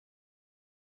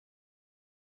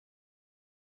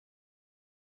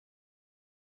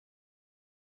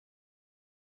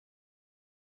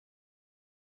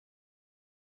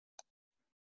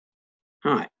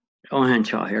All right. Owen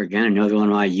Henshaw here again, another one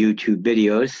of my YouTube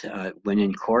videos when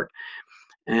in court.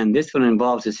 And this one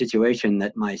involves a situation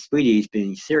that my sweetie's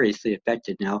being seriously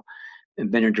affected now. And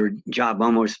been at her job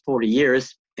almost 40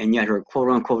 years, and yet her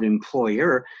quote unquote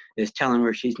employer is telling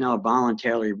her she's now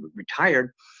voluntarily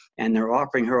retired, and they're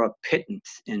offering her a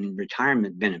pittance in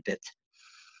retirement benefits.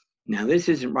 Now, this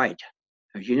isn't right.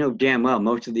 As you know damn well,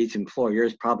 most of these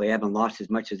employers probably haven't lost as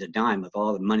much as a dime with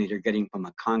all the money they're getting from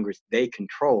a Congress they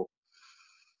control.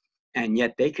 And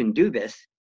yet they can do this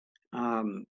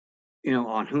um,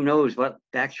 on who knows what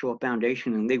factual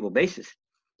foundation and legal basis.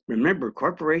 Remember,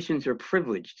 corporations are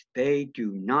privileged. They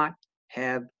do not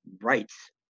have rights.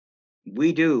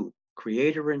 We do,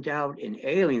 creator endowed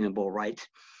inalienable rights.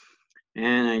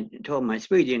 And I told my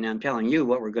sweetie, and I'm telling you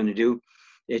what we're going to do,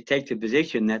 is take the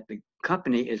position that the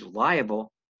company is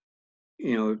liable,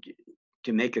 to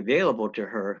make available to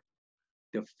her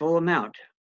the full amount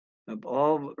of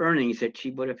all earnings that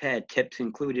she would have had, tips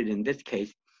included in this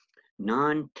case,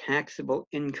 non-taxable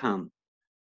income.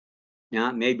 Now,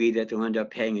 it may be that they'll end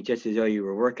up paying it just as though you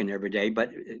were working every day, but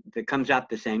if it comes out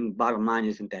the same, bottom line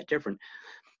isn't that different.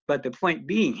 But the point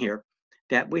being here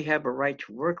that we have a right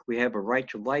to work, we have a right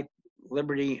to life,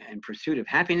 liberty, and pursuit of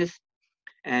happiness,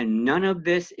 and none of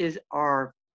this is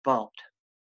our fault.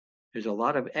 There's a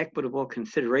lot of equitable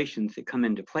considerations that come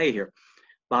into play here.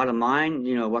 Bottom line,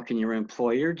 what can your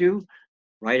employer do?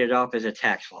 Write it off as a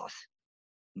tax loss.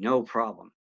 No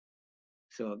problem.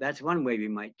 So that's one way we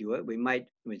might do it. We might,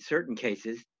 in certain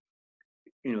cases,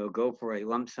 go for a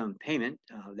lump sum payment.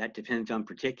 That depends on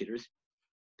particulars.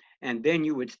 And then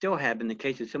you would still have, in the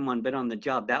case of someone been on the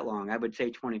job that long, I would say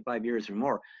 25 years or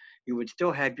more, you would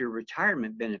still have your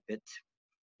retirement benefits,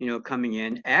 coming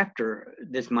in after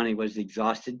this money was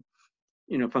exhausted,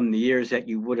 from the years that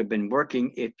you would have been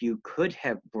working if you could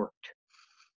have worked.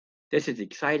 This is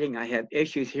exciting. I have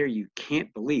issues here you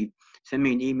can't believe. Send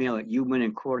me an email at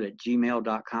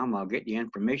youwinincourt@gmail.com. I'll get the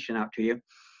information out to you.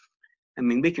 I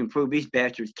mean, we can prove these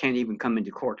bastards can't even come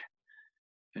into court.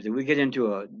 As we get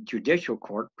into a judicial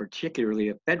court, particularly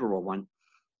a federal one,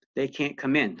 they can't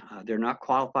come in. They're not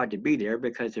qualified to be there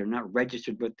because they're not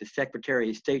registered with the Secretary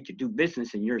of State to do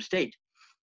business in your state,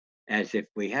 as if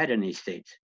we had any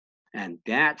states. And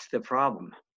that's the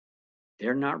problem.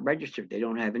 They're not registered. They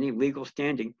don't have any legal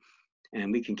standing.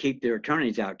 And we can keep their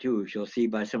attorneys out too, as you'll see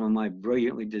by some of my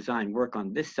brilliantly designed work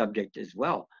on this subject as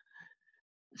well.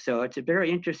 So it's a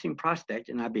very interesting prospect,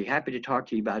 and I'd be happy to talk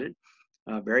to you about it.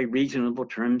 Very reasonable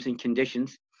terms and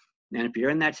conditions. And if you're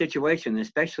in that situation,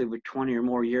 especially with 20 or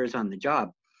more years on the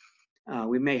job,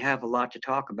 we may have a lot to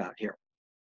talk about here.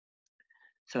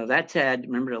 So that said,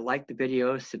 remember to like the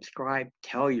video, subscribe,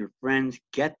 tell your friends,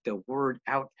 get the word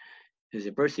out. Because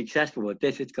if we're successful with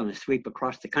this, it's going to sweep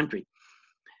across the country.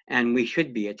 And we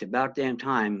should be. It's about damn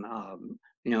time,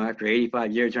 after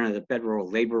 85 years under the Federal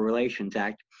Labor Relations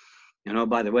Act.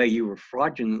 By the way, you were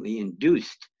fraudulently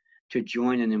induced to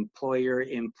join an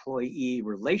employer-employee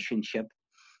relationship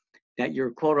that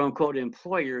your quote-unquote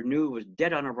employer knew was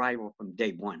dead on arrival from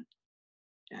day one.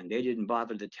 And they didn't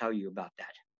bother to tell you about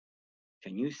that.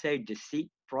 Can you say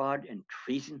deceit, fraud, and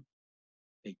treason?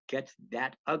 It gets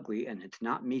that ugly, and it's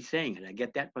not me saying it. I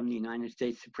get that from the United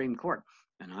States Supreme Court,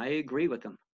 and I agree with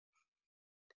them.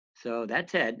 So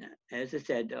that said, as I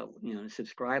said,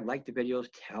 subscribe, like the videos,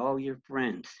 tell your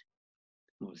friends.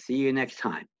 We'll see you next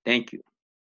time. Thank you.